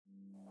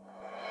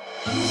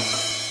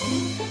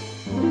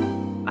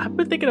I've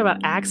been thinking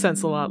about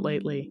accents a lot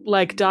lately,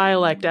 like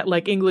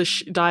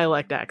English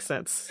dialect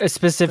accents.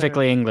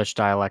 Specifically English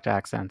dialect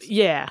accents.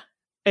 Yeah.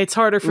 It's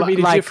harder for me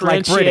to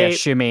differentiate. Like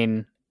British, you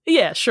mean?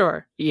 Yeah,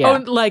 sure.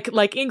 Yeah. Oh,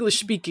 like English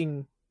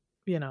speaking,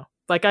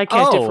 Like I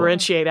can't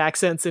differentiate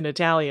accents in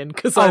Italian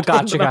because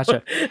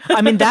gotcha.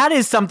 I mean, that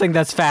is something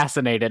that's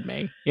fascinated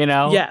me,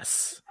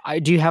 Yes.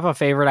 Do you have a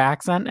favorite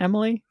accent,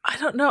 Emily? I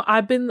don't know.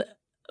 I've been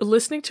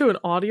listening to an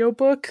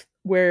audiobook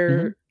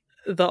where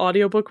the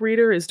audiobook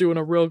reader is doing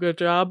a real good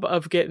job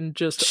of getting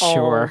just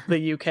all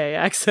the UK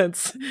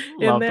accents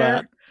in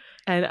there. That.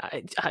 And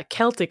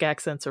Celtic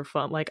accents are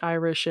fun, like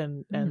Irish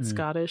and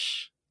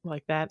Scottish,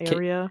 like that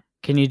area.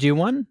 Can you do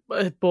one?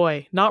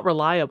 Boy, not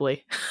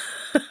reliably.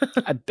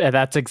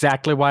 That's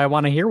exactly why I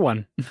want to hear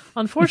one.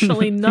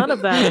 Unfortunately, none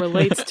of that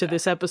relates to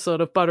this episode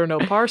of Butter No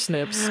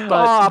Parsnips,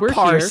 but we're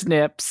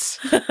parsnips.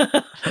 Here.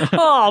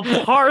 Oh,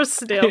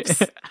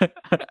 parsnips.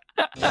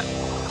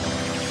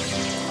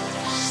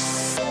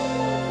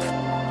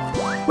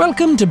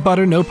 Welcome to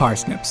Butter No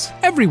Parsnips.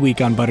 Every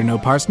week on Butter No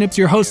Parsnips,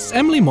 your hosts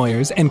Emily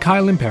Moyers and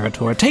Kyle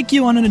Imperator take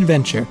you on an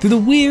adventure through the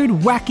weird,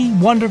 wacky,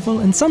 wonderful,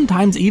 and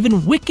sometimes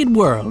even wicked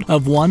world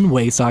of one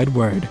wayside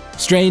word.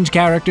 Strange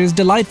characters,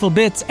 delightful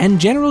bits, and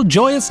general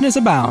joyousness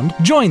abound.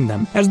 Join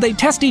them as they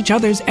test each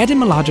other's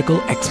etymological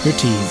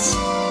expertise.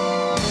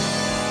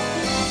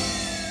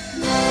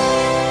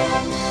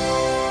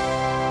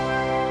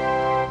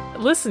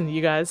 Listen,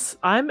 you guys,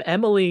 I'm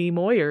Emily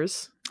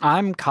Moyers.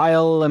 I'm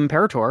Kyle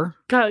Imperator.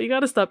 Kyle, you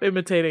gotta stop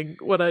imitating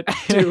what I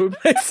do. It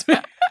makes me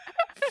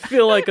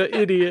feel like an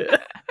idiot.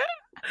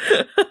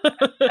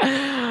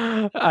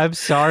 I'm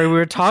sorry, we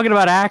were talking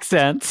about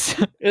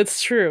accents. It's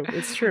true.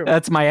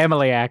 That's my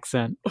Emily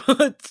accent.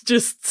 It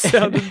just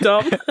sounded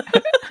dumb.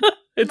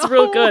 It's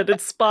real good.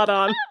 It's spot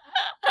on.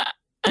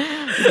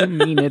 I didn't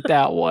mean it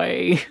that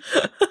way.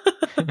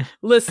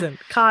 Listen,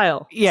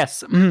 Kyle.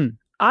 Yes.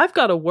 I've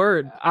got a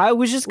word. I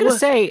was just going to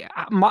say,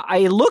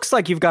 it looks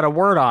like you've got a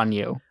word on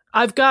you.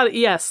 I've got it.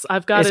 Yes,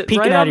 I've got it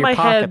right on my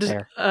head.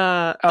 There.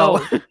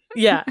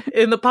 Yeah,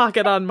 in the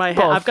pocket on my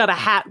head. I've got a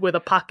hat with a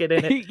pocket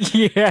in it.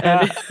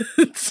 Yeah.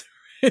 And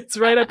it's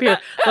right up here.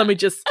 Let me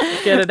just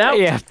get it out.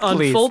 Yeah,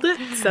 unfold it.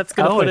 That's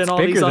going to put in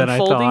all these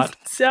unfolding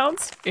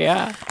sounds.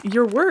 Yeah.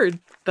 Your word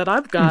that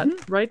I've got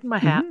right in my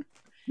hat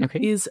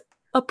is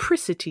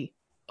apricity.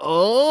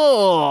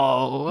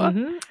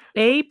 Oh.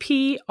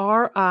 Apricity.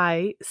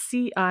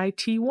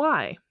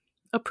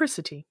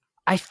 Apricity.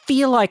 I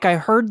feel like I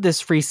heard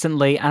this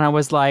recently and I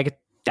was like,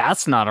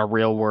 that's not a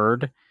real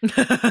word.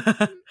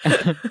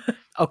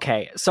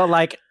 Okay, so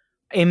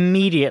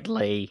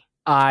immediately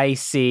I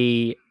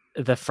see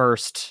the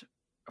first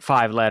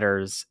 5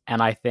 letters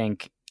and I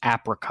think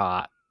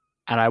apricot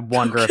and I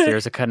wonder if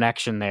there's a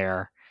connection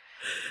there.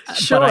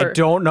 Sure. But I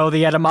don't know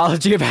the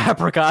etymology of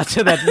apricot,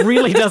 so that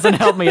really doesn't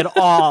help me at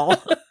all.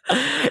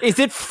 Is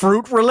it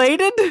fruit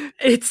related?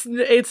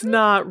 It's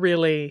not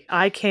really.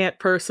 I can't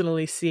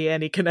personally see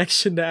any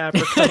connection to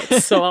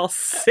apricots, so I'll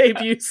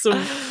save you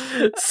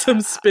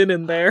some spin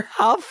in there.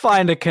 I'll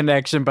find a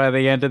connection by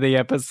the end of the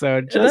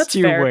episode. Just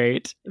you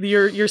wait.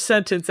 Your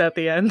sentence at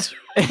the end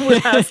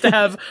has to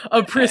have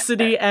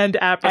apricity and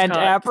apricot. And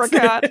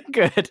apricot.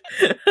 Good.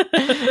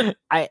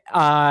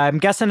 I'm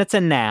guessing it's a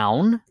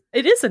noun.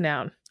 It is a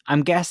noun.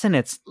 I'm guessing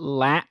it's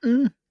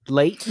Latin.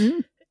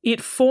 It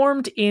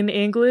formed in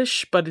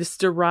English, but it's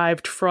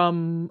derived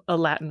from a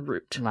Latin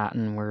root.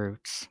 Latin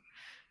roots.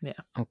 Yeah.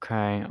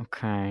 Okay.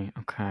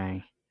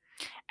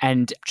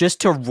 And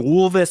just to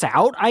rule this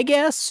out, I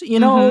guess,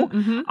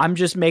 I'm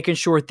just making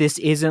sure this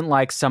isn't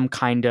like some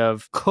kind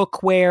of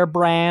cookware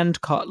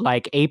brand called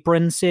like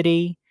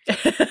Apricity.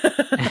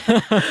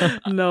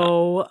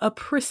 No,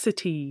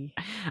 apricity.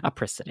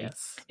 Apricity.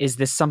 Yes. Is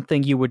this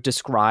something you would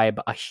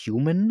describe a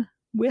human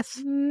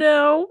with?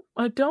 No,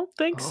 I don't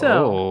think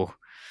so.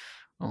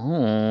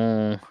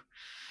 Oh.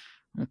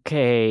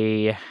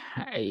 Okay.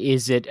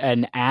 Is it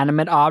an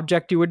animate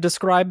object you would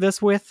describe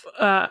this with?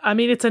 I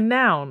mean, it's a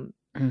noun.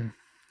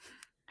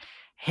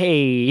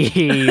 Hey,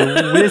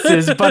 this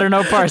is Butter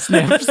No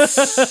Parsnips.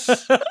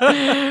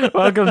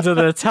 Welcome to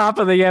the top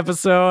of the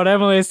episode.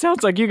 Emily, it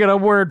sounds like you got a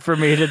word for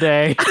me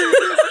today.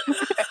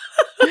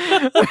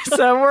 What's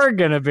that word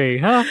gonna be,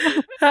 huh?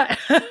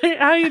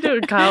 How you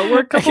doing, Kyle? We're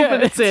a couple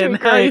minutes in.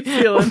 How you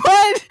feeling?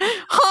 What?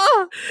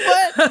 Huh?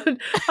 What?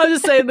 I'm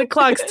just saying the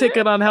clock's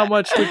ticking on how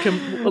much we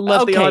can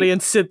let the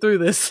audience sit through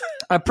this.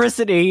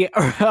 Apricity,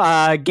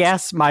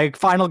 my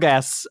final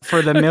guess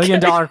for the $1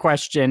 million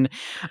question.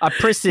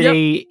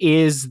 Apricity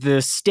is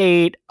the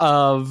state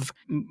of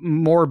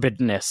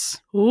morbidness.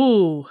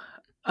 Ooh,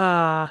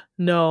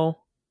 no.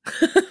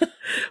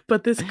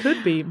 But this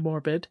could be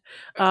morbid.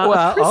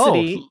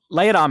 Apricity,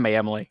 lay it on me,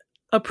 Emily.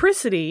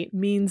 Apricity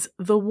means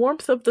the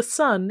warmth of the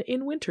sun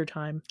in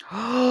wintertime.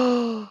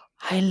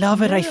 I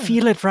love it. I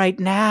feel it right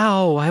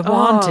now. I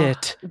want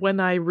it. When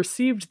I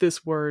received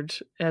this word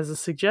as a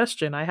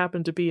suggestion, I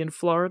happened to be in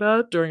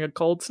Florida during a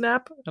cold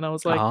snap, and I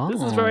was like,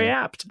 this is very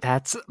apt.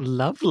 That's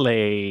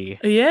lovely.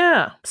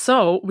 Yeah.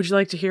 So, would you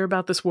like to hear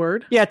about this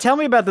word? Yeah, tell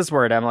me about this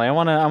word, Emily. I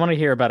want to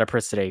hear about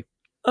apricity.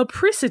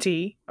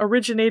 Apricity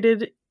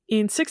originated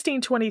in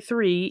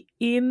 1623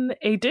 in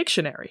a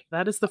dictionary.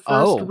 That is the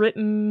first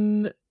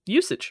written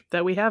usage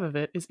that we have of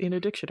it, is in a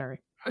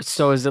dictionary.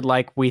 So is it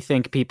like we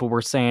think people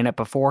were saying it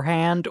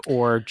beforehand,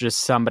 or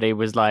just somebody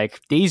was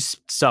like, these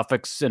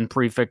suffixes and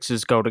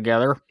prefixes go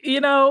together?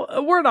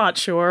 We're not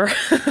sure.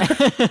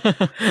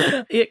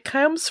 It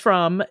comes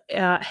from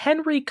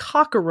Henry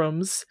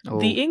Cockerham's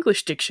The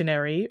English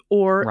Dictionary,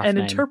 or An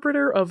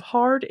Interpreter of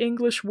Hard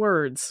English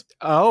Words.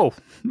 Oh,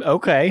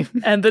 okay.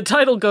 And the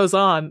title goes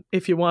on,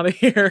 if you want to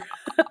hear.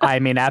 I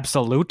mean,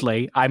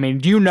 absolutely. I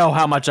mean, you know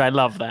how much I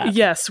love that.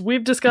 Yes,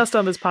 we've discussed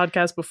on this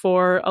podcast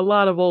before, a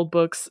lot of old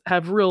books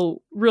have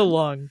real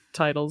long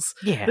titles.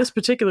 Yeah. This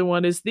particular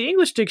one is The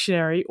English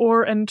Dictionary,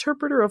 or An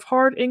Interpreter of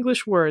Hard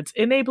English Words,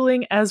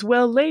 enabling as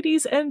well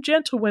ladies and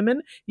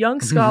gentlewomen,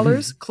 young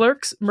scholars,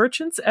 clerks,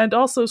 merchants, and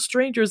also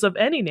strangers of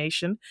any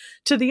nation,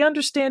 to the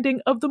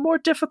understanding of the more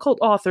difficult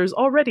authors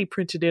already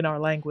printed in our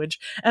language,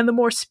 and the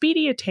more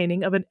speedy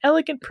attaining of an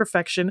elegant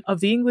perfection of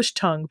the English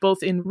tongue,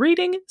 both in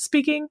reading,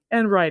 speaking,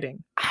 and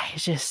writing.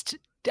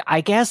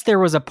 I guess there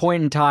was a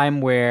point in time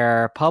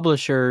where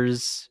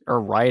publishers, or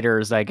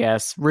writers, I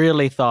guess,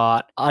 really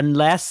thought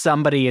unless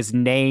somebody is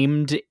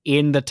named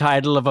in the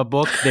title of a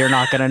book, they're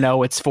not going to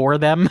know it's for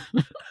them.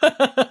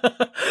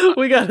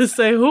 We got to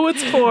say who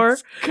it's for.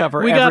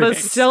 Cover we got to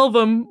sell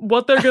them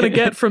what they're going to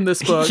get from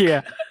this book.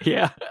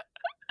 Yeah.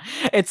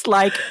 It's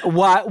like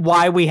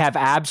why we have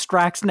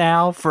abstracts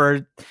now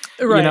for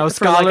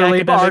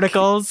scholarly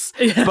articles,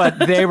 but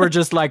they were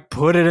just like,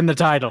 put it in the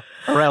title,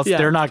 or else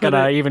they're not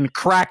gonna even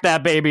crack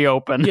that baby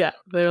open. Yeah,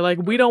 they're like,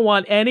 we don't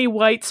want any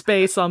white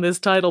space on this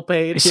title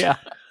page. Yeah,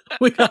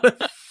 we gotta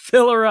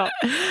fill her up.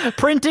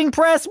 Printing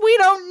press, we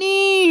don't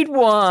need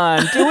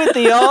one. Do it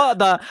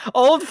the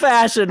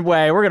old-fashioned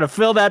way. We're gonna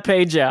fill that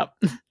page up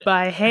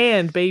by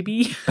hand,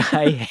 baby.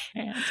 By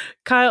hand.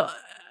 Kyle,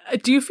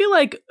 do you feel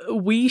like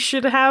we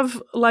should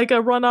have like a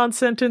run-on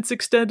sentence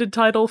extended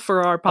title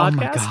for our podcast? Oh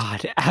my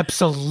God,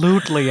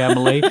 absolutely,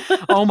 Emily.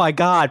 Oh my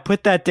God,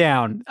 put that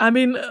down. I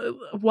mean,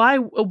 why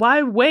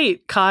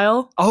wait,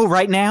 Kyle? Oh,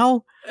 right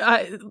now?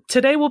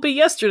 Today will be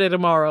yesterday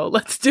tomorrow.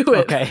 Let's do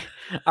it. Okay.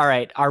 All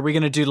right. Are we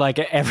going to do like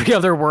every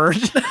other word?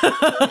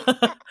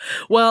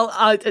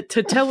 Well,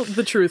 to tell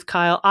the truth,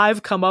 Kyle,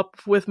 I've come up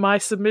with my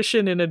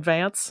submission in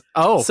advance.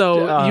 Oh.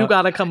 So you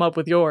got to come up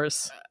with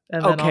yours,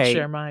 and then I'll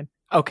share mine.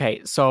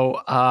 Okay, so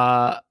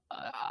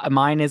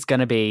mine is going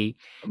to be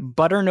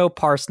butter no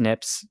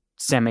parsnips,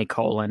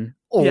 semicolon,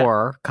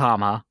 or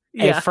comma,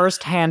 a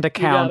first-hand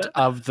account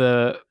of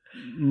the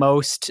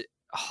most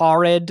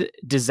horrid,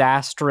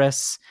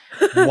 disastrous,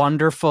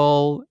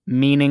 wonderful,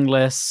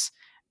 meaningless,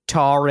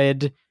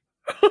 torrid,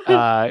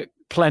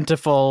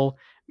 plentiful,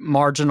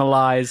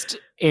 marginalized,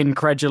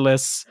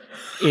 incredulous,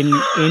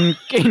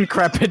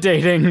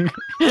 increpidating...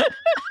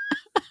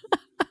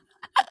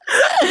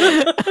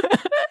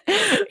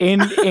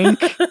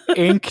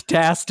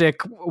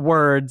 inktastic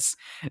words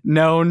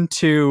known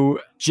to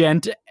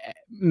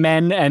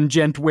men and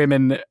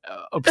gentwomen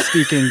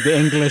speaking the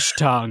English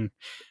tongue,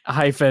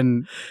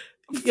 hyphen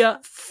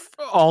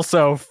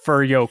also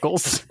for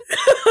yokels.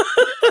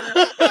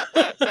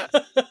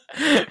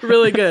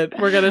 Really good.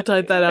 We're going to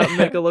type that out and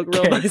make it look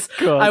real nice.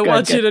 Cool, I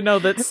want you to know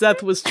that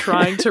Seth was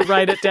trying to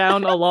write it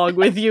down along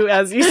with you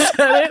as you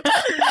said it.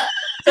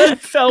 And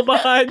fell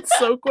behind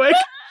so quick.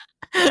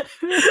 So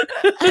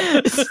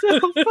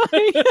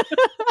funny.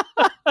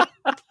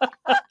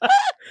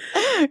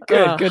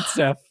 Good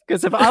stuff.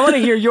 I want to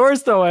hear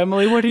yours though,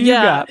 Emily. What do you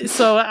got?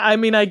 So I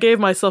mean, I gave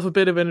myself a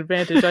bit of an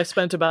advantage. I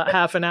spent about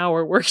half an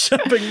hour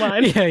workshopping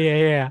mine.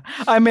 Yeah.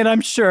 I mean,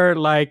 I'm sure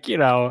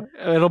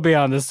it'll be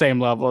on the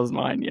same level as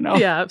mine,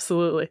 Yeah,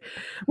 absolutely.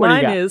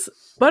 Mine is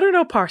Butter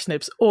No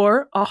Parsnips,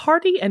 or a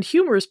hearty and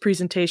humorous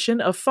presentation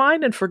of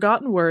fine and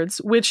forgotten words,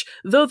 which,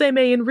 though they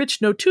may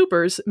enrich no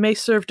tubers, may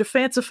serve to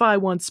fancify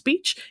one's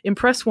speech,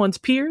 impress one's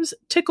peers,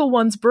 tickle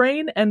one's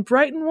brain, and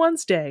brighten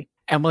one's day.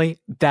 Emily,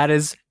 that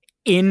is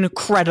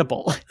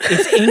incredible.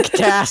 It's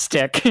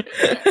inktastic.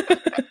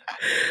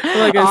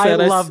 Like I said,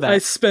 I love that. I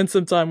spent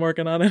some time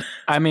working on it.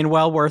 I mean,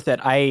 well worth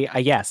it.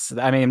 Yes.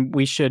 I mean,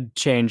 we should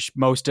change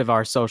most of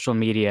our social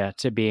media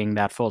to being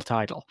that full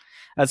title.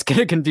 That's going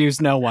to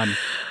confuse no one.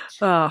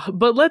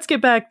 But let's get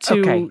back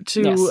to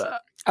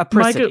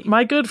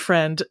my good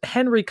friend,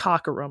 Henry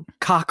Cockerham.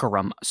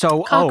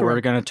 So,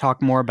 we're going to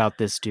talk more about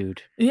this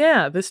dude.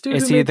 Yeah, this dude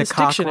is who he made the this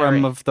Cockerham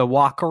dictionary. of the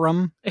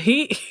Walkerham?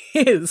 He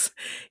is.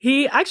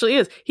 He actually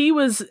is. He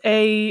was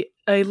a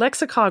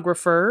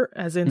lexicographer,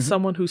 as in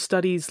someone who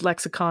studies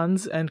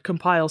lexicons and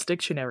compiles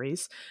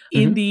dictionaries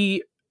in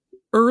the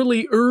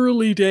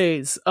early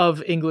days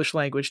of English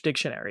language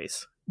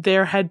dictionaries.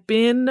 There had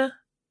been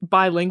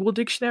bilingual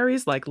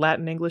dictionaries like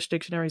Latin English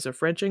dictionaries or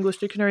French English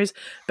dictionaries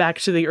back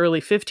to the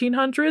early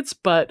 1500s,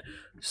 but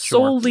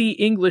solely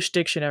English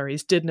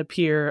dictionaries didn't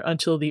appear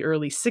until the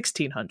early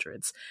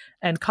 1600s.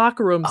 And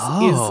Cockerham's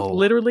is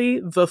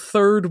literally the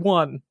third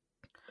one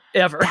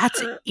ever.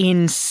 That's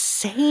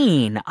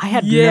insane. I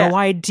had no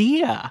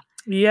idea.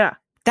 Yeah.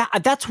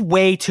 That's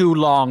way too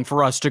long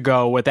for us to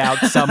go without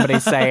somebody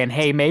saying,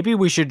 hey, maybe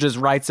we should just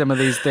write some of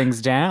these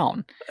things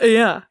down.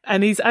 Yeah,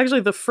 and he's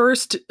actually the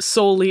first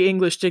solely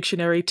English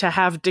dictionary to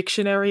have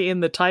dictionary in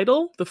the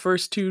title. The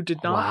first two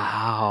did not.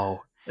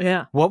 Wow.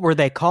 Yeah. What were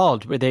they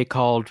called? Were they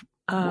called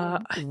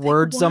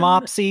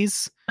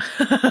wordsomopsies?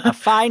 A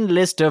fine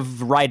list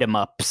of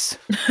write-em-ups.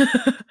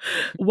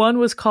 One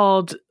was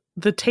called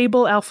The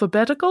Table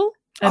Alphabetical,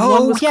 and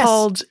one was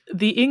called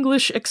The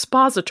English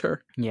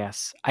Expositor.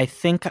 Yes, I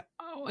think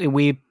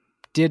we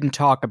didn't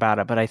talk about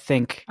it, but I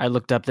think I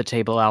looked up The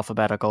Table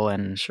Alphabetical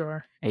and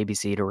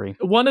ABCdery.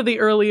 One of the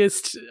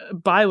earliest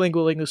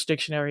bilingual English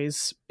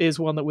dictionaries is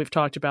one that we've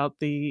talked about.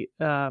 I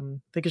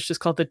think it's just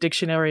called The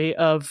Dictionary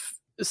of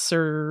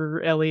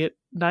Sir Eliot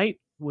Knight,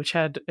 which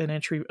had an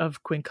entry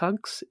of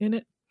quincunx in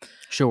it.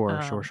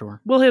 Sure.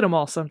 We'll hit them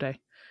all someday.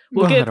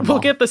 We'll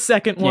get the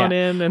second one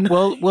in, and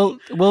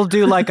we'll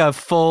do like a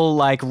full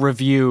like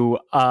review,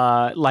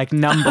 like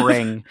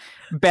numbering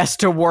best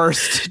to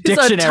worst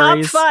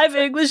dictionaries. Top 5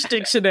 English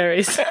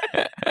dictionaries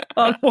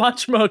on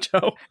Watch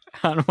Mojo.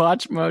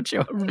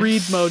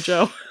 Read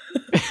Mojo.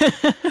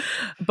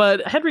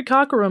 But Henry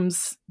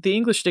Cockerham's The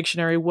English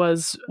Dictionary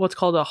was what's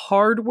called a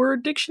hard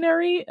word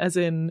dictionary, as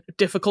in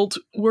difficult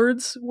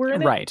words were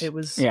in it. Right. It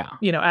was,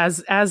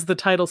 as the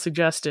title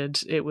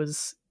suggested, it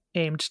was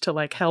aimed to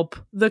like help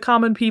the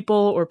common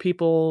people or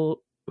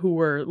people who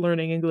were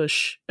learning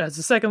English as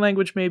a second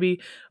language maybe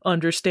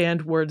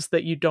understand words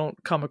that you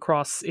don't come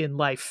across in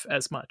life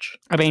as much.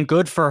 I mean,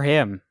 good for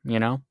him,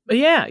 Yeah,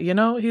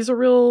 he's a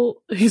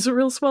real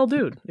swell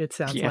dude, it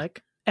sounds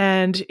like.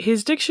 And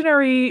his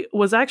dictionary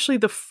was actually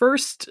the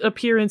first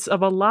appearance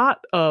of a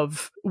lot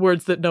of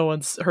words that no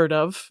one's heard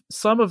of,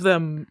 some of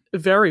them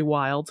very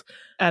wild,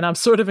 and I'm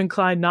sort of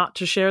inclined not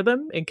to share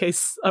them in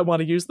case I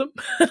want to use them.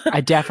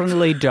 I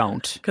definitely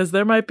don't. Because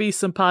there might be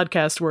some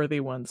podcast-worthy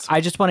ones.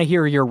 I just want to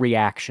hear your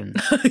reactions.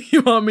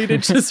 You want me to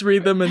just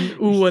read them in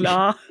ooh and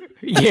ah?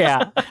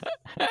 Yeah.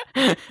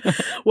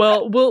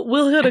 Well,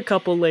 we'll hit a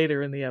couple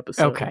later in the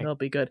episode. Okay. That'll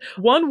be good.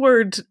 One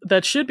word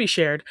that should be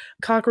shared,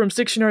 Cockerham's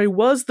dictionary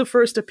was the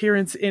first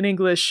appearance in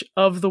English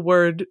of the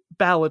word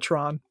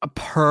ballotron.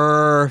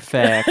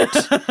 Perfect.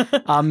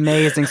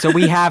 Amazing. So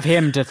we have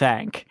him to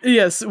thank.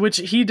 Yes, which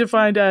he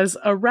defined as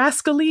a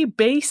rascally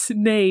base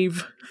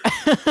knave.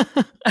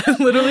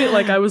 Literally,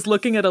 like, I was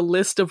looking at a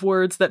list of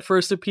words that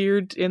first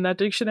appeared in that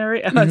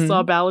dictionary, and I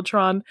saw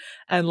ballotron,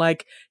 and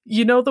like,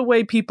 the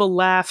way people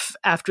laugh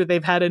after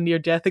they've had a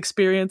near-death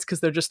experience because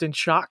they're just in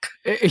shock?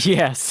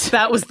 Yes.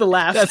 That was the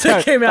laugh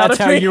that came out of me. That's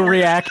how you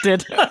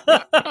reacted.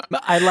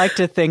 I like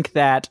to think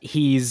that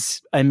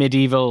he's a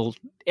medieval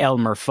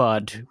Elmer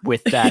Fudd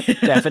with that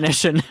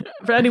definition.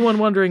 For anyone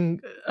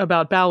wondering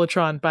about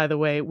ballotron, by the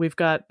way, we've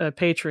got a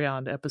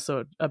Patreon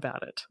episode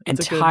about it.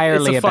 It's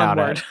entirely a fun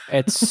about word. it.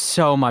 It's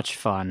so much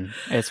fun.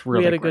 It's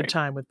really We had a great. good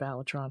time with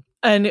ballotron.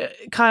 And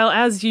Kyle,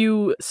 as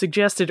you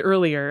suggested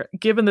earlier,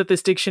 given that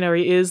this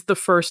dictionary is the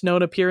first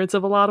known appearance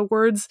of a lot of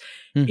words,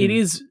 it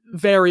is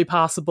very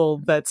possible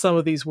that some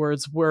of these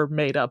words were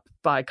made up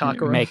by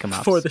Cockerham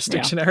for this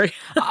dictionary.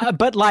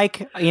 But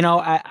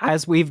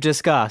as we've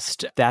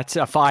discussed, that's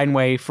a fine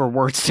way for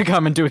words to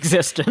come into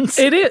existence.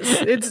 It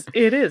is.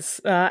 It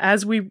is.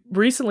 As we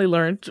recently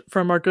learned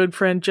from our good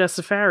friend Jess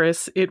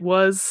Faris, it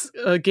was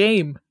a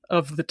game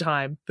of the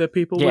time that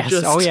people would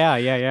just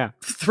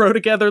throw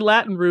together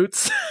Latin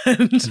roots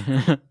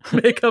and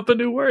make up a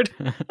new word.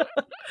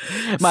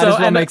 Might as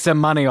well make some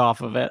money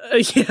off of it.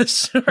 Yeah,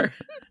 sure.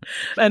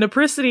 And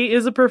apricity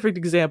is a perfect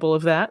example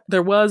of that.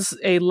 There was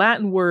a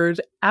Latin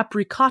word,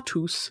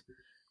 apricatus,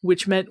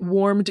 which meant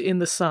warmed in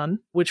the sun,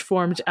 which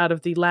formed out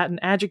of the Latin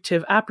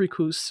adjective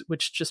apricus,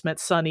 which just meant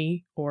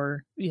sunny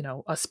or,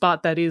 a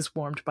spot that is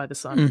warmed by the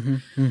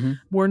sun.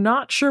 We're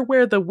not sure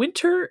where the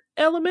winter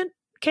element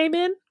came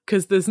in,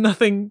 because there's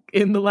nothing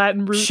in the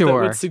Latin root that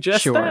would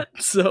suggest that.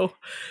 So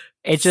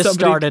it just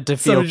started to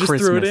feel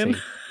Christmassy.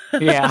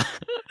 Yeah.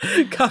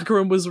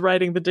 Cockerham was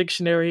writing the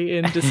dictionary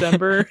in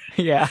December.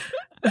 Yeah.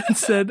 And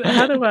said,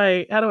 how do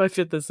I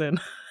fit this in?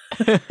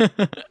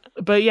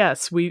 But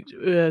yes, we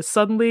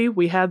suddenly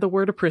we had the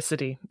word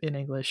apricity in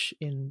English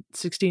in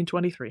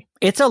 1623.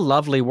 It's a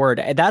lovely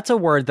word. That's a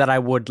word that I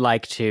would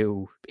like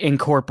to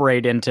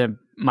incorporate into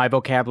my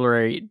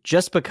vocabulary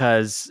just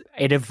because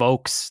it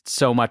evokes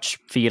so much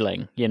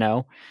feeling,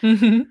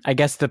 I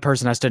guess the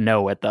person has to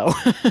know it, though.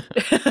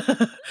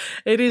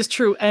 It is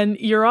true. And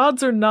your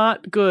odds are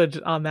not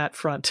good on that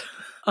front.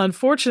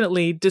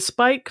 Unfortunately,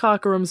 despite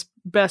Cockerham's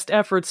best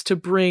efforts to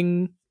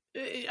bring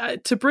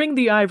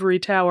the ivory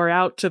tower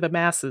out to the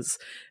masses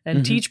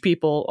and teach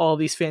people all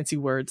these fancy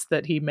words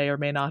that he may or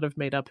may not have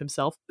made up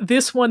himself,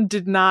 this one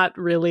did not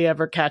really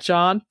ever catch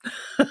on.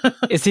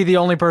 Is he the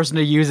only person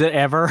to use it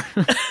ever?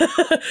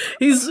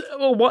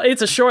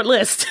 It's a short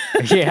list.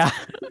 Yeah.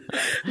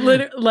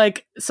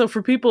 So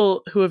for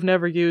people who have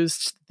never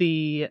used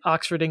the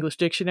Oxford English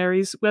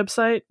Dictionary's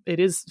website, it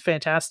is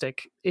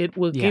fantastic. It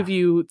will give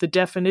you the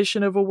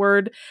definition of a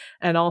word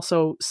and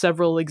also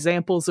several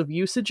examples of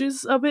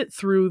usages of it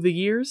through the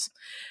years.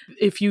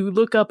 If you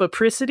look up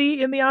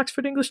apricity in the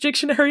Oxford English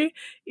Dictionary,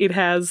 it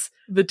has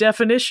the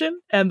definition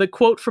and the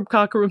quote from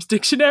Cockerham's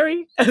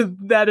dictionary, and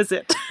that is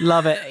it.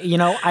 Love it.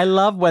 I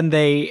love when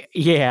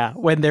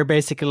they're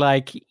basically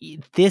like,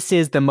 this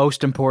is the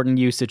most important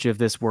usage of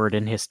this word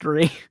in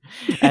history.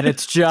 And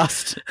it's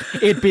just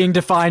it being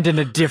defined in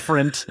a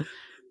different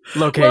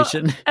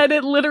location. Well, and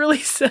it literally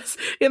says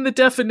in the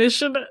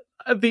definition,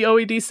 the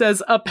OED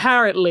says,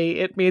 apparently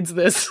it means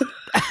this.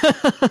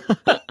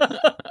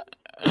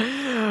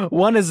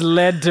 One is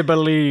led to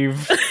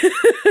believe.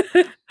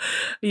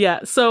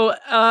 Yeah, so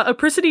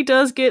apricity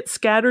does get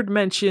scattered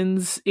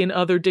mentions in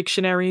other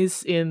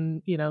dictionaries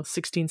in,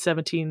 16,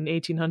 17,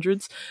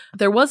 1800s.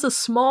 There was a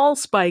small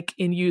spike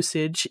in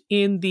usage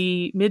in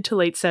the mid to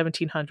late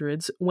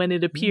 1700s when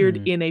it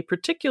appeared in a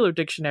particular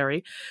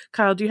dictionary.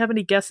 Kyle, do you have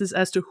any guesses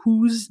as to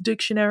whose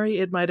dictionary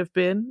it might have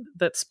been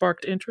that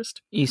sparked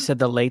interest? You said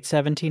the late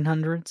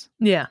 1700s?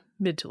 Yeah,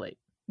 mid to late.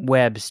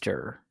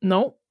 Webster.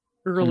 No,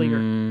 earlier,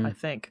 I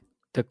think.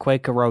 The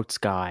Quaker Oats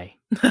guy.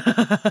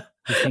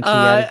 You think he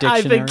had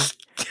a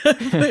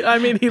dictionary? I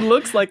mean, he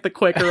looks like the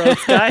Quaker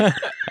Oats guy.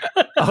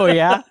 Oh,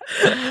 yeah?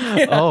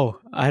 Oh,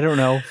 I don't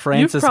know.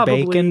 Francis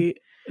Bacon?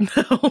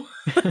 No.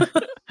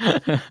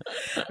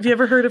 Have you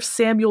ever heard of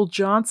Samuel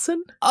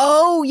Johnson?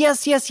 Oh,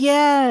 yes.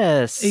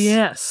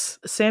 Yes.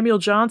 Samuel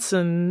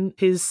Johnson,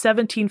 his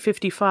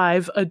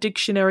 1755, A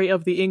Dictionary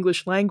of the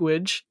English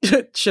Language.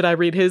 Should I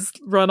read his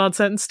run-on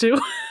sentence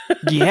too?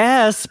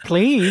 Yes,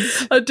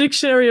 please. A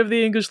dictionary of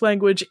the English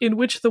language in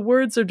which the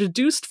words are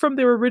deduced from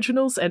their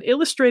originals and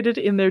illustrated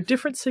in their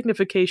different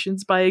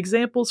significations by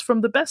examples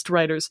from the best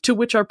writers, to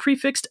which are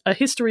prefixed a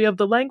history of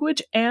the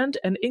language and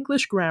an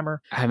English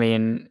grammar. I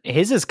mean,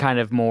 his is kind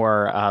of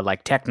more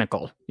like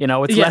technical.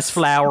 It's less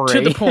flowery.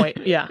 To the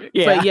point, yeah.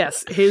 But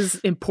yes, his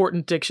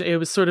important dictionary, it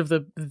was sort of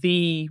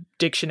the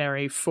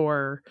dictionary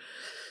for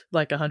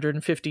like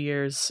 150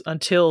 years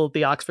until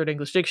the Oxford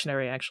English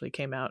Dictionary actually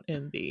came out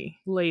in the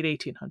late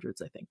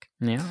 1800s, I think.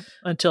 Yeah.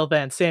 Until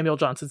then, Samuel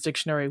Johnson's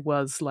dictionary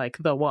was like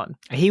the one.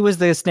 He was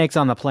the snakes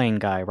on the plane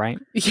guy, right?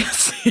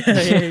 Yes.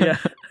 Yeah.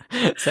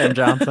 Sam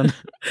Johnson.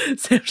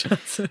 Sam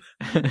Johnson.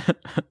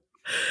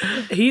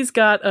 He's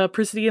got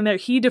apricity in there.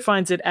 He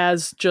defines it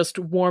as just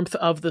warmth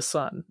of the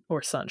sun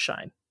or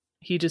sunshine.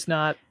 He does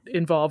not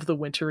involve the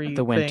wintry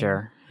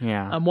winter thing.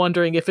 Yeah. I'm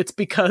wondering if it's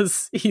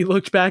because he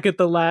looked back at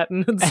the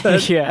Latin and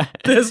said,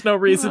 there's no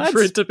reason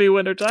for it to be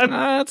wintertime.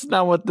 That's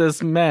not what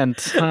this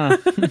meant. Huh?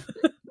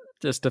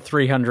 Just a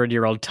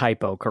 300-year-old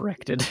typo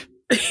corrected.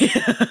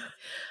 Yeah.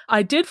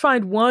 I did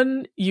find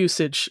one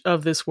usage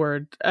of this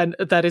word, and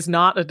that is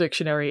not a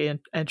dictionary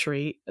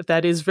entry,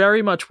 that is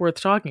very much worth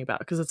talking about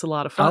because it's a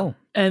lot of fun. Oh.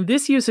 And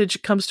this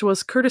usage comes to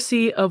us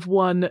courtesy of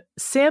one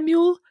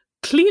Samuel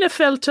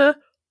Klinefelter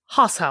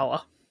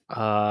Hassauer.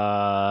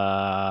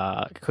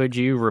 Could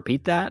you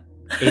repeat that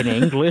in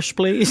English,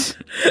 please?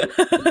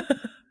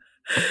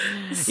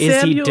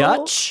 Is he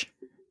Dutch?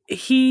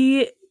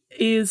 He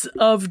is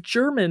of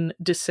German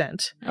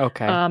descent.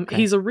 Okay.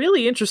 He's a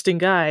really interesting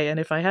guy, and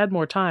if I had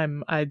more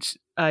time, I'd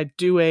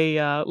do a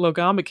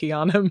logomachy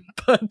on him.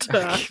 But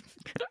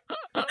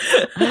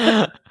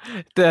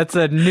that's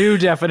a new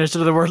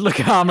definition of the word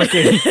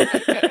logomachy.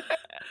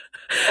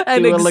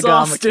 An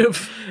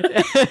exhaustive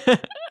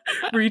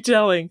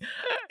retelling.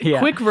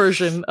 Quick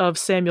version of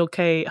Samuel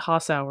K.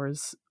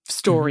 Hassauer's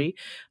story.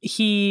 Mm-hmm.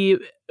 He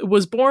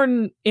was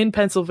born in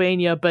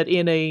Pennsylvania, but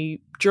in a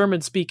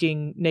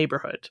German-speaking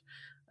neighborhood.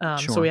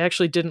 So he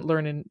actually didn't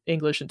learn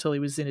English until he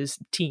was in his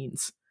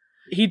teens.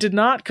 He did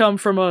not come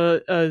from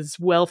a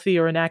wealthy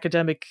or an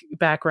academic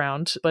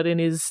background, but in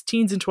his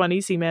teens and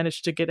 20s, he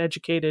managed to get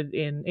educated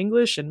in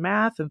English and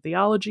math and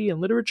theology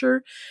and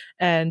literature,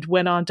 and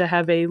went on to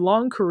have a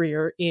long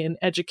career in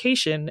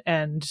education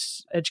and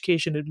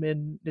education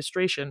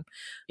administration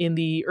in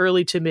the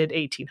early to mid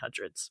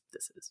 1800s.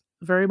 This is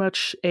very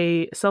much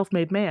a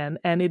self-made man,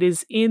 and it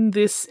is in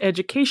this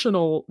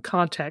educational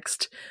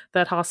context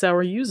that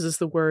Hassauer uses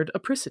the word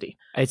apricity.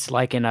 It's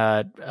like in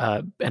an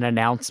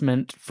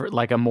announcement for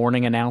like a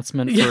morning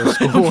announcement for a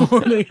school.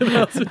 Morning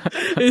announcement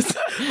is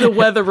the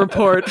weather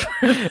report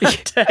for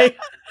that day.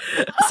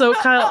 So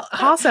Kyle,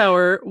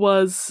 Hassauer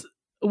was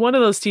one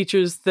of those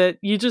teachers that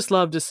you just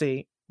love to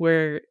see,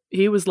 where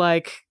he was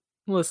like,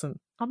 listen,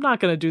 I'm not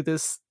going to do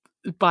this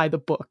by the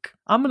book.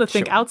 I'm going to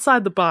think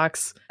outside the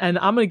box, and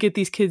I'm going to get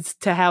these kids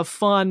to have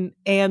fun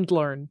and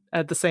learn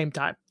at the same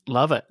time.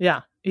 Love it.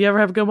 Yeah. You ever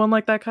have a good one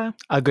like that, Kyle?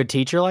 A good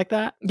teacher like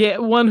that? Yeah,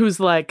 one who's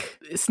like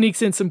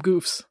sneaks in some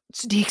goofs.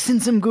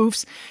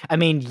 I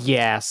mean,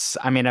 yes.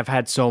 I mean, I've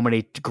had so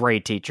many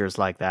great teachers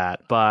like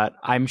that, but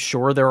I'm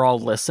sure they're all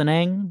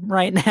listening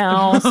right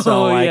now.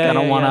 So I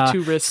don't want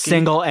to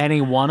single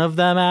any one of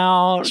them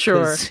out.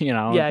 Sure.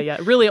 Yeah.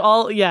 Really,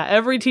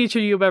 every teacher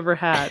you've ever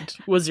had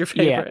was your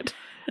favorite.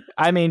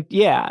 I mean,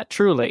 yeah,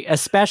 truly.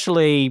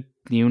 Especially,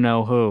 you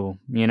know who.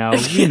 You're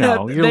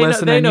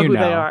listening, they know who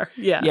they are.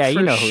 Yeah,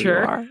 you know who you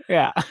are.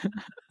 Yeah.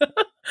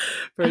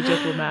 Very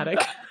diplomatic.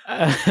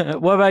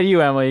 What about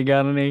you, Emily? You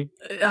got any?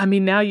 I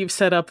mean, now you've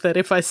set up that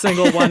if I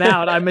single one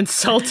out, I'm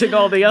insulting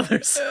all the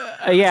others.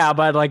 Yeah,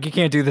 but like you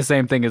can't do the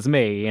same thing as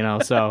me,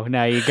 so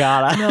now you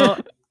gotta. No,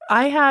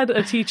 I had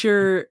a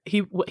teacher,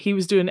 he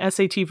was doing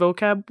SAT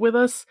vocab with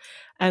us,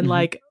 and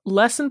like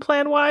lesson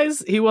plan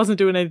wise, he wasn't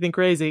doing anything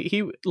crazy.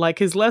 He like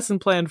his lesson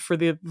plan for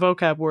the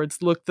vocab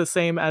words looked the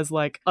same as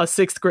like a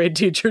 6th grade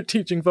teacher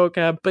teaching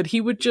vocab, but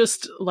he would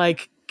just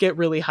like get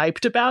really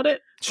hyped about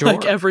it. Sure.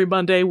 Like every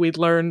Monday we'd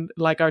learn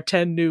like our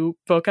 10 new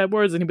vocab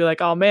words, and he'd be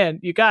like, "Oh man,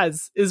 you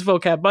guys, it's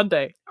vocab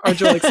Monday.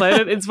 Aren't you all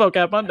excited? It's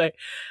vocab Monday."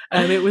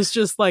 And it was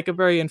just like a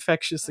very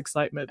infectious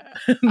excitement.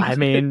 I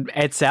mean,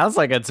 it sounds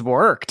like it's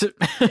worked.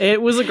 It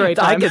was a great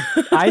time.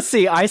 I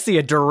see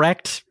a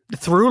direct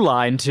through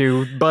line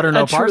to Butter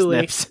No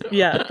Parsnips.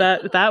 Yeah,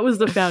 that was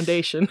the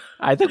foundation.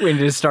 I think we need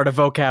to start a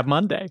vocab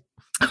Monday.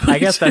 I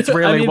guess that's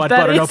really what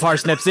Butter No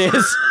Parsnips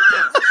is.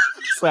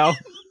 So,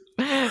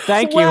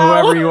 thank you,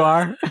 whoever you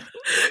are.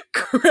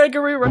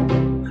 Gregory,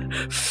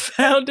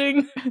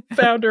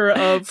 founder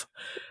of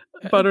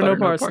Butter No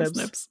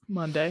Parsnips.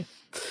 Monday.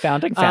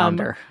 Founding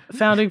founder.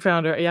 Founding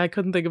founder. Yeah, I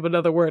couldn't think of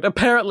another word.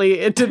 Apparently,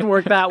 it didn't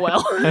work that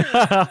well.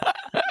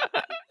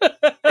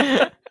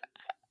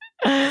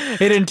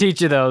 He didn't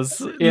teach you those,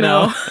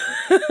 know.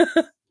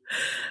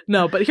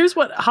 No, but here's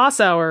what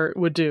Hassauer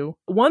would do.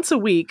 Once a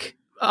week,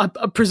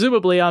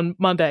 presumably on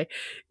Monday,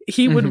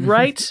 he would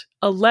write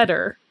a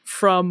letter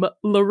from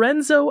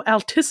Lorenzo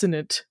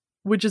Altisonant,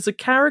 which is a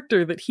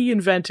character that he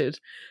invented.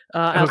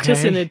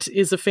 Altisonant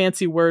is a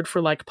fancy word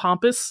for like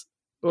pompous.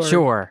 Or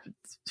sure.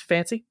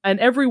 Fancy. And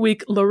every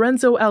week,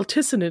 Lorenzo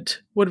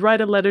Altisonant would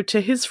write a letter to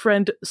his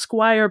friend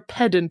Squire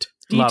Pedant,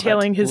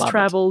 detailing his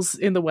travels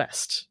in the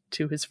West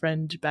to his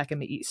friend back in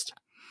the East.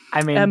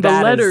 I mean, and the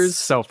letters is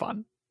so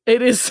fun.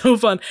 It is so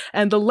fun.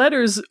 And the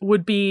letters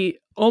would be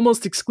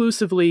almost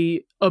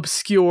exclusively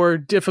obscure,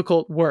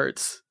 difficult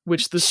words,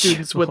 which the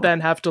students would then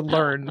have to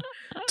learn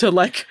to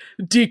like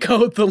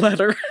decode the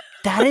letter.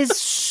 That is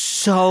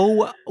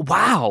so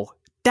wow.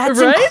 That's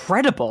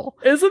incredible.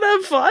 Isn't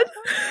that fun?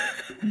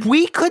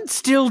 We could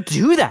still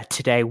do that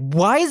today.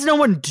 Why is no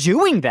one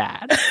doing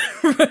that?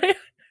 Right?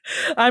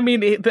 I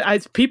mean,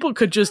 people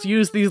could just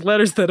use these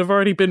letters that have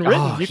already been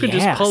written. You could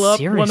just pull up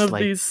one of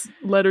these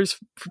letters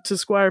to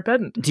Squire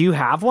Pedant. Do you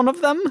have one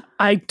of them?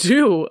 I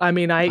do. I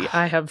mean,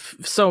 I have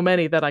so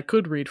many that I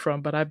could read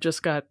from, but I've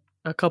just got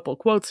a couple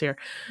quotes here.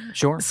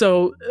 Sure.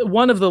 So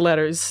one of the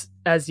letters,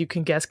 as you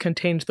can guess,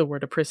 contained the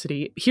word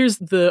apricity. Here's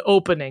the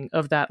opening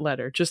of that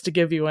letter, just to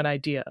give you an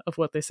idea of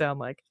what they sound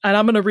like. And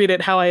I'm going to read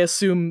it how I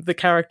assume the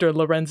character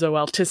Lorenzo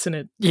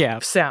Altisonant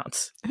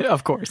sounds.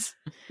 Of course.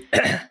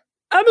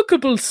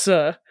 Amicable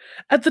sir,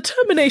 at the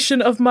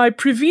termination of my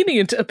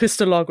prevenient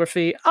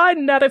epistolography, I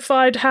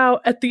notified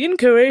how, at the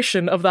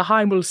inchoation of the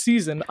hymal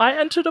season, I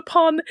entered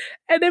upon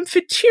an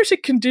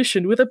emphyteutic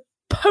condition with a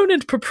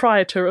opponent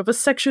proprietor of a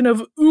section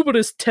of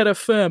Uberus terra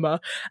firma,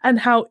 and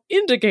how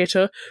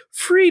Indicator,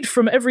 freed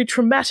from every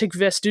traumatic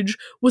vestige,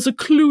 was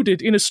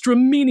occluded in a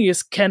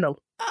stramenious kennel.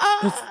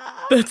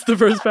 That's the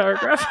first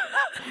paragraph.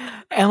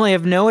 Emily, I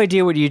have no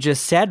idea what you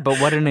just said, but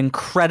what an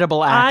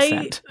incredible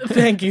accent.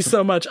 Thank you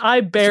so much.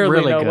 I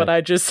barely know what I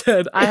just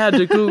said. I had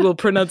to Google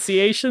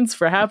pronunciations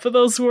for half of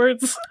those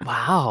words.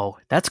 Wow,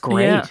 that's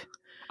great. Yeah.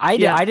 I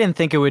didn't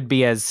think it would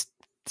be as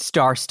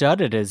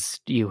star-studded as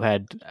you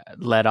had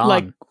let on.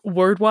 Like,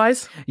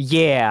 word-wise?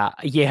 Yeah,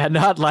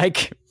 not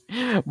like,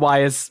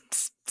 why is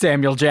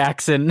Samuel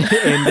Jackson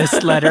in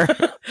this letter?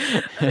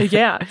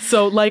 Yeah,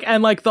 so, like,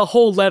 and, like, the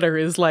whole letter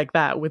is like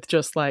that, with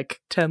just,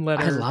 like, 10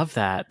 letters. I love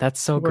that. That's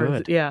so words.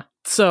 good. Yeah.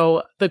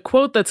 So, the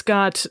quote that's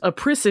got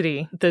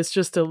apricity, there's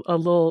just a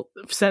little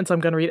sentence I'm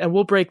going to read, and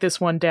we'll break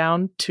this one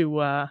down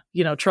to,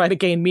 try to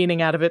gain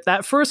meaning out of it.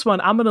 That first one,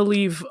 I'm going to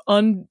leave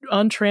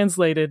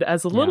untranslated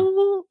as a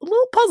little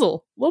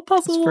puzzle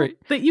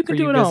that you can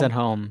do at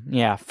home.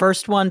 Yeah.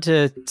 First one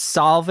to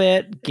solve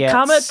it gets...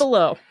 Comment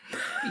below.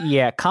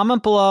 Yeah,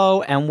 comment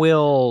below and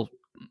we'll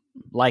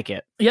like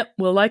it. Yep,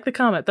 we'll like the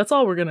comment. That's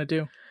all we're going to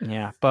do.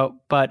 Yeah, but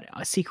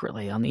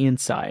secretly on the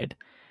inside,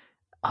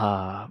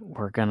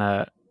 we're going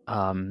to...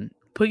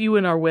 put you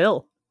in our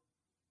will.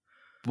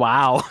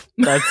 Wow.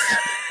 That's...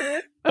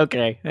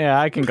 Okay, yeah,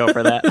 I can go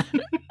for that.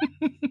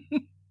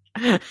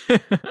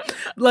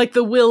 Like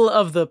the will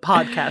of the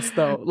podcast,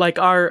 though. Like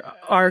our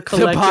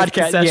collective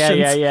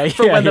possessions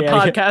for when the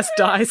podcast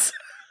dies.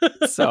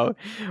 So,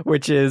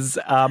 which is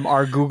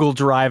our Google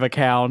Drive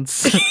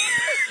accounts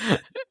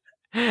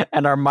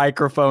and our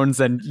microphones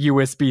and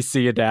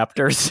USB-C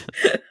adapters.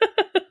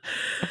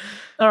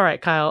 All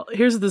right, Kyle,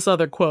 here's this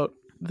other quote.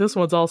 This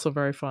one's also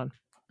very fun.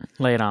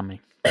 Lay it on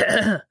me.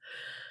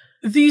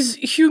 These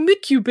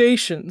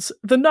humicubations,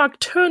 the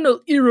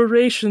nocturnal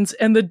irrorations,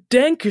 and the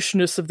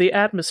dankishness of the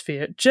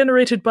atmosphere,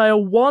 generated by a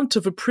want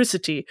of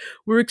apricity,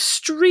 were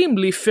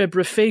extremely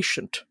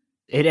febrificient.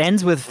 It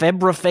ends with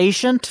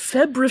febrificient?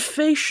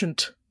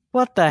 Febrificient.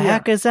 What the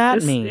heck does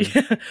that mean?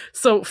 Yeah.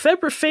 So,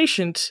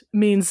 febrificient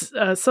means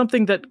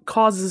something that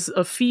causes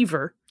a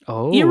fever.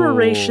 Oh.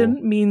 Irroration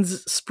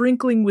means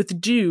sprinkling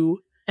with dew.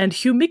 And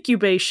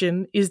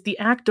humicubation is the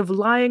act of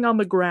lying on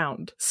the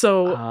ground.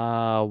 So,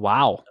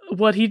 wow.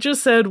 What he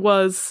just said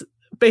was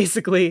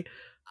basically,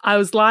 I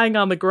was lying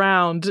on the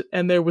ground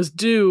and there was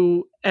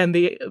dew and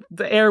the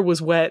air was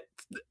wet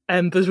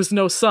and there was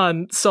no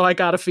sun, so I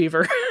got a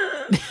fever.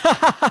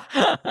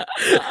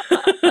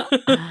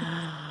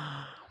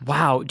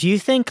 Wow. Do you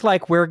think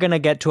like we're going to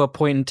get to a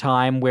point in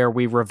time where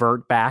we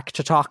revert back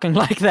to talking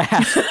like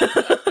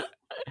that?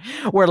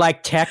 Where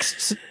like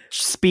text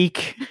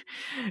speak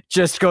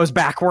just goes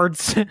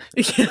backwards?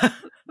 Yeah.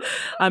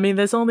 I mean,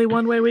 there's only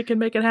one way we can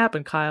make it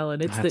happen, Kyle,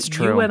 and it's That's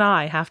true. You and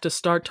I have to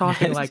start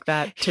talking like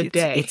that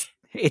today.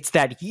 It's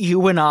that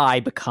you and I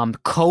become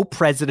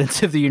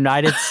co-presidents of the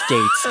United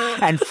States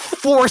and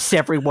force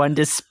everyone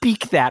to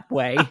speak that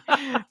way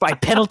by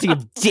penalty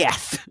of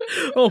death.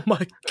 Oh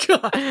my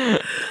God.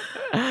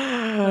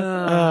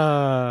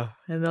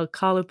 And they'll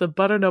call it the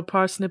Butternut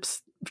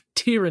Parsnips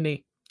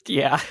tyranny.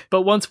 Yeah.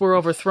 But once we're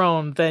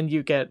overthrown, then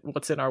you get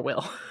what's in our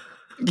will.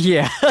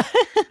 Yeah.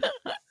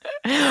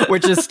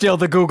 Which is still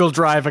the Google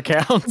Drive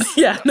accounts.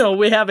 Yeah, no,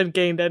 we haven't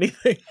gained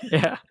anything.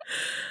 Yeah.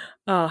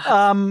 Love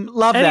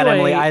that,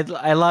 Emily.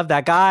 I love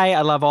that guy.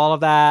 I love all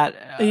of that.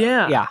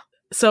 Yeah.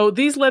 So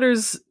these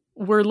letters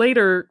were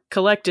later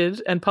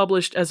collected and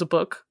published as a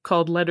book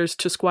called Letters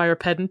to Squire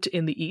Pedant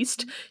in the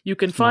East. You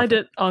can find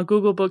it on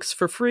Google Books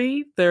for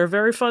free. They're a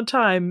very fun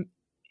time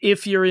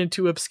if you're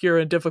into obscure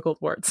and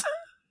difficult words.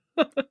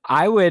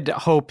 I would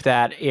hope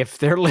that if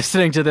they're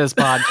listening to this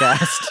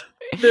podcast,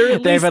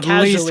 they've at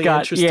least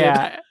got interested.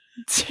 Yeah,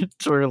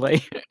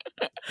 truly.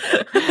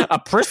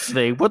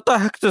 Apricity? What the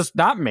heck does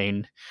that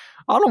mean?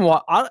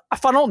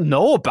 If I don't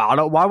know about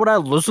it, why would I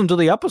listen to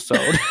the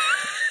episode?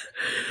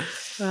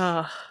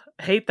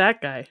 Hate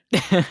that guy.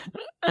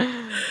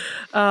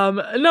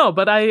 No,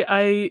 but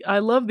I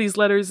love these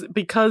letters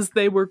because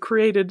they were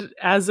created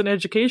as an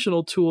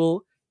educational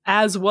tool,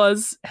 as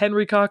was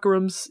Henry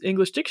Cockerham's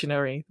English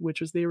Dictionary,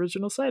 which was the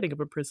original citing of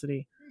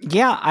apricity.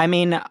 Yeah, I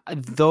mean,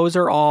 those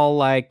are all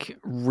like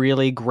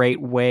really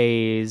great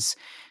ways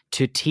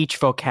to teach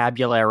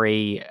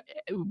vocabulary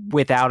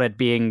without it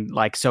being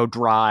like so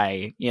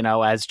dry,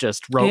 as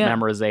just rote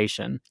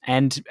memorization.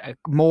 And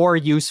more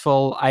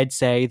useful, I'd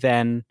say,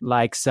 than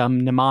like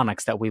some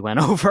mnemonics that we went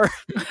over.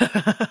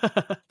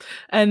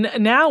 And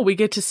now we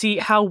get to see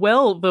how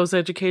well those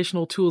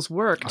educational tools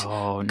worked.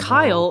 Oh, no.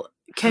 Kyle,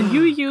 can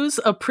you use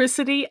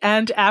apricity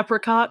and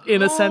apricot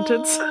in a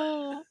sentence?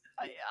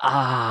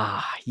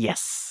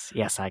 Yes.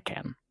 Yes, I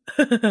can.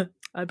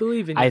 I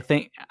believe in you. I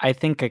think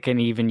I can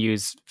even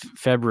use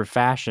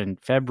febrifacient.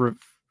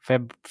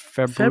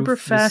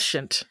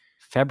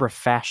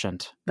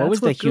 Febrifacient. What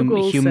was the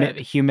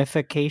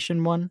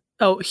humification one?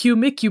 Oh,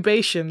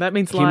 humicubation. That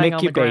means lying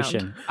on the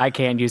ground. I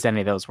can't use any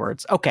of those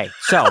words. Okay,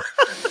 so.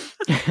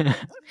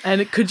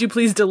 And could you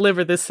please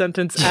deliver this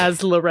sentence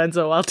as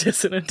Lorenzo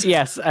Altisonant?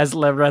 Yes, as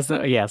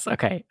Lorenzo. Yes,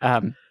 okay.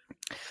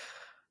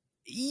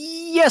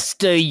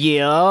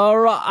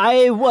 Yesteryear,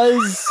 I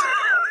was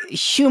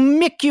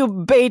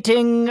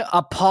humicubating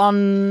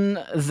upon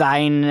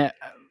thine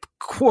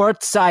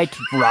quartzite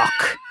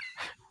rock.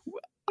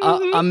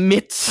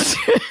 Amidst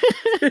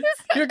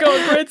You're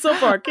going great so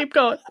far. Keep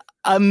going.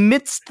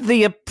 Amidst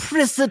the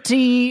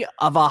apricity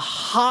of a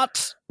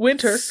hot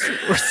winter.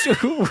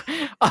 Of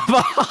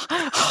a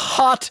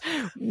hot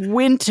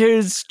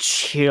winter's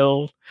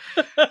chill.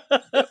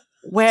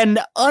 When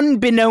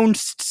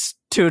unbeknownst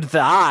to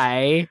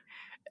thine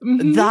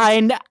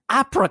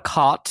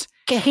apricot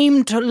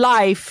came to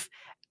life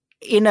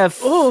in a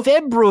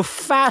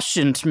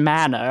febrifacient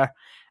manner,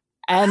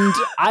 and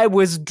I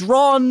was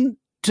drawn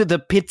to the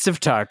pits of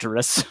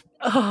Tartarus.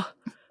 Oh,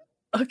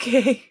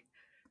 okay.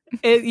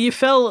 You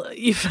fell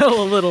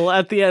a little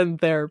at the end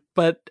there,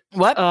 but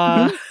what?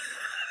 Huh?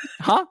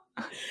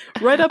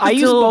 Right up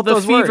until the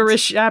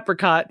feverish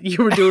apricot,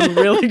 you were doing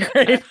really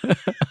great.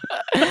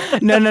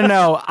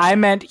 No. I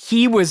meant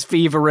he was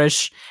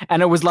feverish,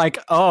 and it was like,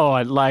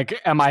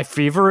 am I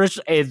feverish?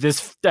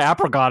 This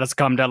apricot has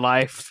come to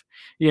life,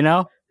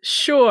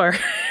 Sure.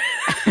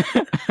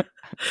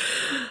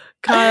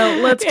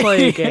 Kyle, let's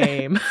play a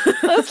game.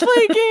 Let's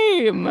play a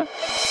game.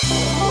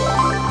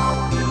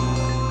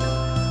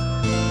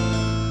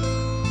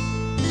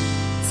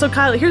 So,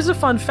 Kyle, here's a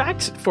fun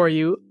fact for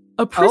you.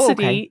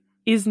 Apricity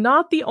is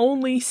not the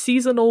only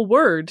seasonal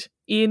word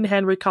in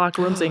Henry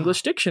Cockerham's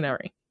English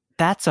Dictionary.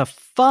 That's a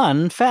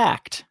fun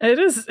fact. It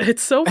is.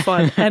 It's so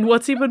fun. And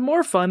what's even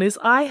more fun is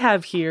I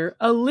have here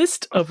a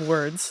list of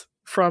words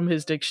from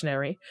his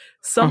dictionary,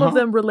 some of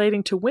them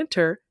relating to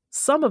winter,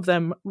 some of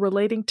them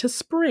relating to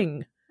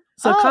spring.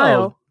 So,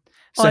 Kyle,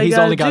 so he's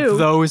only got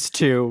those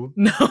two.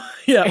 No,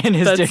 yeah, in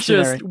his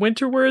dictionary. Just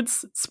winter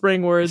words,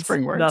 spring words,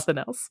 nothing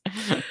else.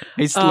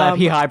 He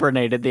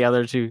hibernated the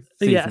other two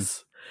seasons.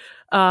 Yes.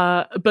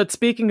 But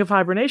speaking of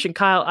hibernation,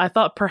 Kyle, I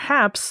thought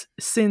perhaps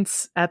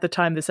since at the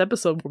time this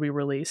episode will be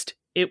released,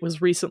 it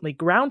was recently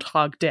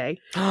Groundhog Day,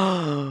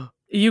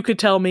 you could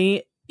tell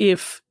me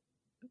if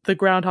The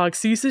groundhog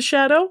sees his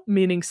shadow,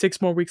 meaning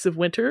 6 more weeks of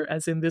winter,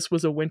 as in this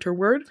was a winter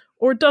word,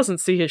 or doesn't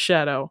see his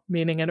shadow,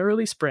 meaning an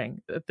early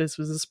spring, that this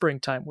was a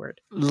springtime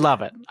word.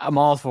 Love it. I'm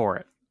all for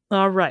it.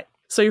 All right.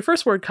 So your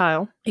first word,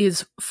 Kyle,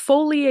 is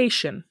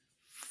foliation.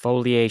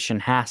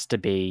 Foliation has to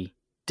be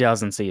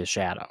doesn't see his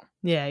shadow.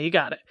 Yeah, you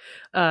got it.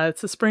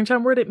 It's a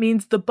springtime word. It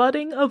means the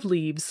budding of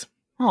leaves.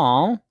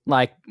 Aw,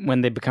 like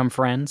when they become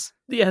friends?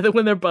 Yeah,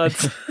 when they're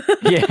buds.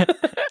 Yeah.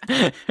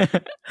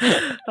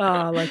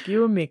 Like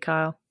you and me,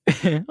 Kyle.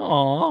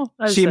 Aw.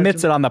 She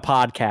admits it on the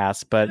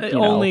podcast, but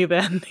only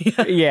then.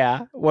 Yeah.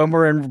 Yeah. When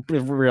we're in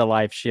real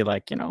life, she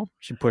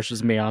she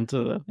pushes me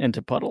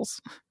into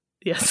puddles.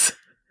 Yes.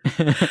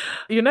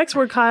 Your next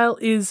word, Kyle,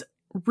 is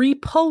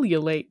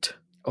repullulate.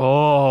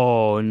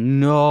 Oh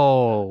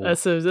no.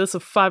 That's a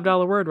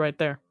 $5 word right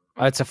there.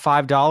 It's a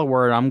 $5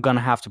 word. I'm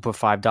gonna have to put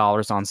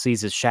 $5 on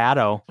sees his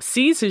shadow.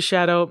 Sees his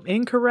shadow,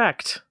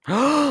 incorrect.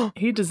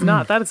 He does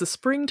not. That is a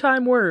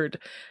springtime word.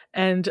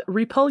 And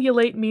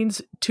repullulate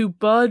means to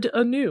bud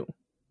anew.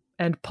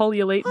 And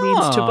pullulate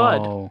means to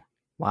bud.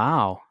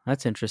 Wow.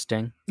 That's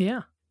interesting.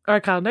 Yeah. All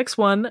right, Kyle, next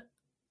one.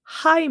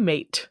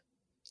 Hymate.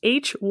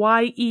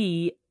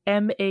 Hyemate.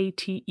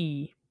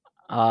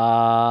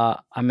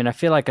 I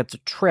feel like it's a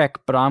trick,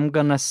 but I'm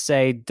gonna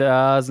say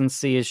doesn't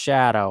see his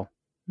shadow.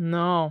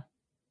 No.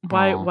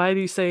 Why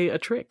do you say a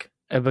trick?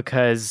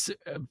 Because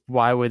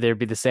why would there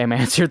be the same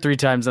answer 3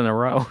 times in a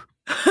row?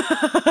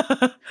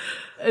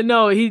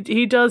 No,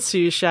 he does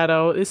see his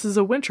shadow. This is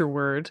a winter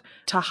word.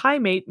 To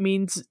hymate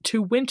means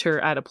to winter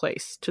at a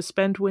place, to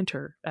spend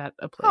winter at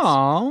a place.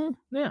 Oh,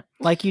 yeah,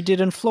 like you did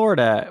in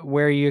Florida,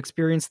 where you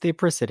experienced the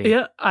Apricity.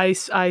 Yeah, I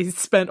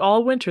spent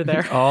all winter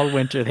there. All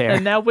winter there,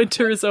 and now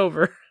winter is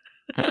over.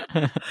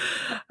 All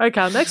right,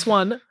 Kyle. Next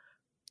one,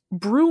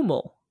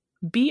 Brumal.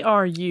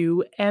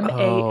 Brumal.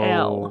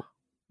 Oh.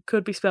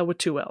 Could be spelled with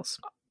 2 L's.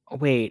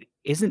 Wait,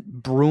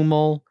 isn't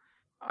Brumal?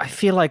 I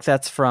feel like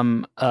that's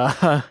from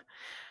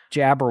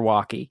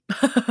Jabberwocky.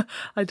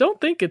 I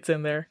don't think it's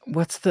in there.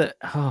 What's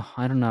I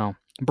don't know.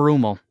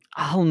 Brumal.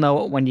 I'll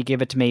know it when you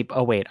give it to me.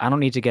 Oh, wait, I don't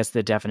need to guess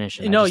the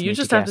definition. No, you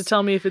just have to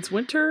tell me if it's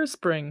winter or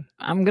spring.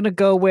 I'm going to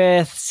go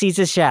with sees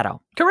his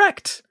shadow.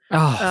 Correct.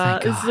 Oh,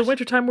 thank God. This is a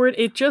wintertime word.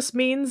 It just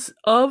means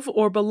of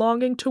or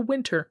belonging to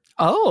winter.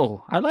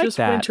 Oh, I like just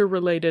that. Just winter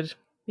related.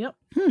 Yep.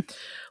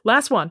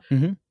 Last one.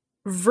 Mm-hmm.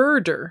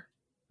 Verdure.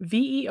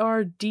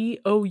 Verdour.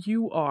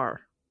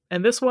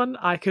 And this one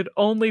I could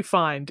only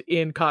find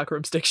in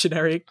Cockram's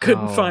dictionary.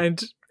 Couldn't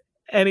find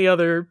any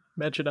other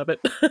mention of it.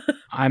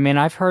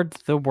 I've heard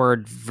the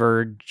word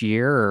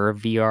verdure, or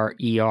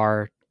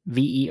Verdure.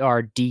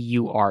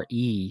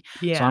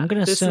 Yeah, so I'm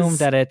going to assume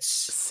that it's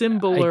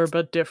similar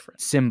but different.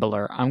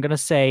 Similar. I'm going to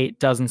say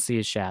doesn't see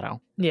his shadow.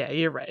 Yeah,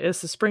 you're right.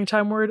 It's a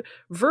springtime word.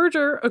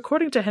 Verdure,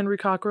 according to Henry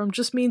Cockram,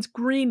 just means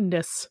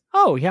greenness.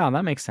 Oh, yeah,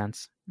 that makes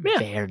sense. Yeah.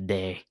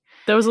 Verde.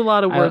 There was a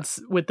lot of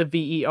words with the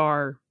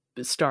VER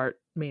start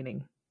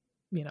meaning,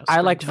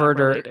 I like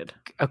verdure related.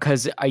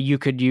 Because you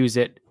could use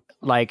it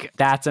like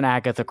that's an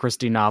Agatha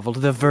Christie novel,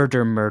 the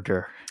Verdure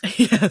Murder.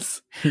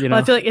 Yes. Well,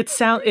 I feel like it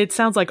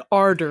sounds like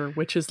ardor,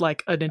 which is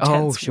like an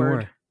intense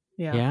word.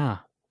 Yeah.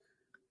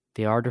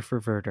 The ardor for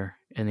verdure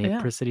and the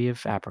apricity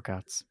of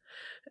apricots.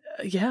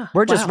 Yeah.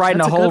 We're just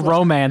writing a whole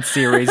romance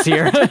series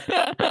here.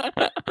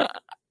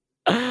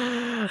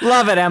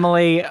 Love it,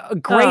 Emily.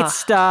 Great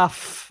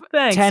stuff.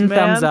 Thanks, 10 man.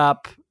 thumbs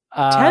up.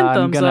 10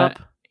 thumbs up.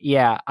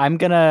 Yeah, I'm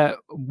gonna,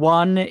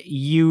 1,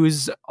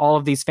 use all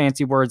of these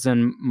fancy words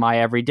in my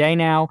everyday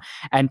now,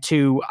 and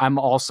 2, I'm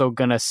also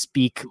gonna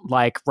speak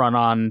like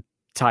run-on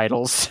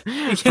titles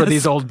for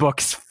these old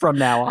books from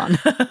now on.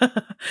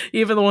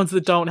 Even the ones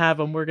that don't have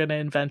them, we're gonna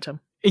invent them.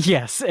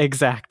 Yes,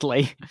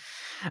 exactly.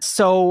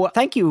 So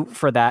thank you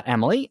for that,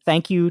 Emily.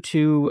 Thank you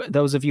to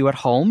those of you at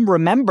home.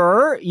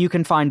 Remember, you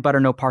can find Butter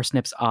No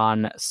Parsnips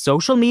on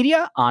social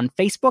media, on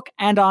Facebook,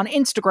 and on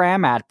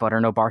Instagram at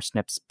Butter No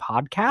Parsnips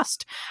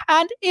Podcast.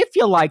 And if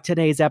you like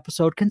today's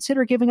episode,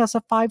 consider giving us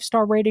a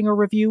 5-star rating or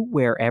review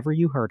wherever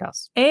you heard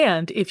us.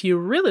 And if you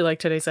really like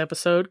today's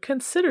episode,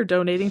 consider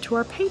donating to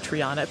our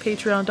Patreon at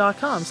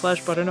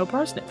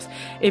patreon.com/butternoparsnips.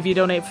 If you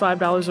donate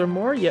 $5 or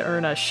more, you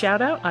earn a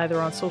shout out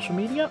either on social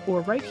media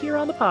or right here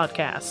on the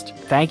podcast.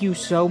 Thank you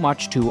so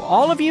much to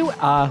all of you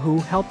who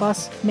help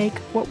us make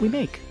what we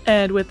make.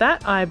 And with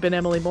that, I've been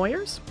Emily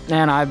Moyers.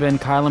 And I've been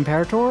Kyle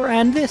Imperator,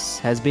 and this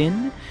has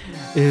been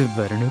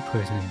Butter No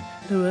Parsnips.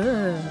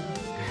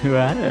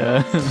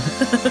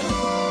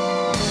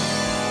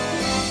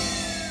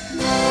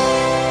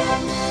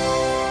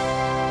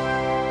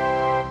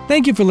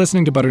 Thank you for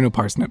listening to Butter No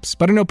Parsnips.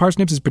 Butter No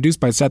Parsnips is produced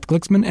by Seth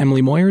Glicksman,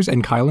 Emily Moyers,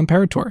 and Kyle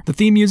Imperator. The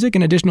theme music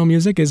and additional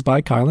music is by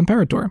Kyle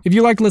Imperator. If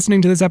you liked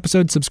listening to this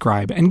episode,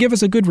 subscribe and give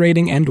us a good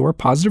rating and or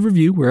positive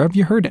review wherever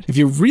you heard it. If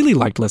you really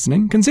liked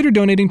listening, consider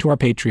donating to our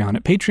Patreon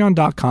at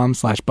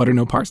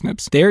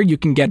patreon.com/butternoparsnips. There you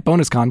can get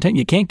bonus content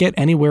you can't get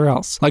anywhere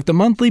else, like the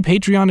monthly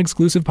Patreon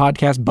exclusive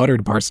podcast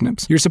Buttered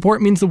Parsnips. Your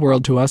support means the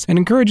world to us and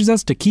encourages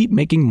us to keep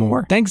making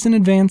more. Thanks in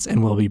advance,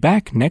 and we'll be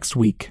back next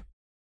week.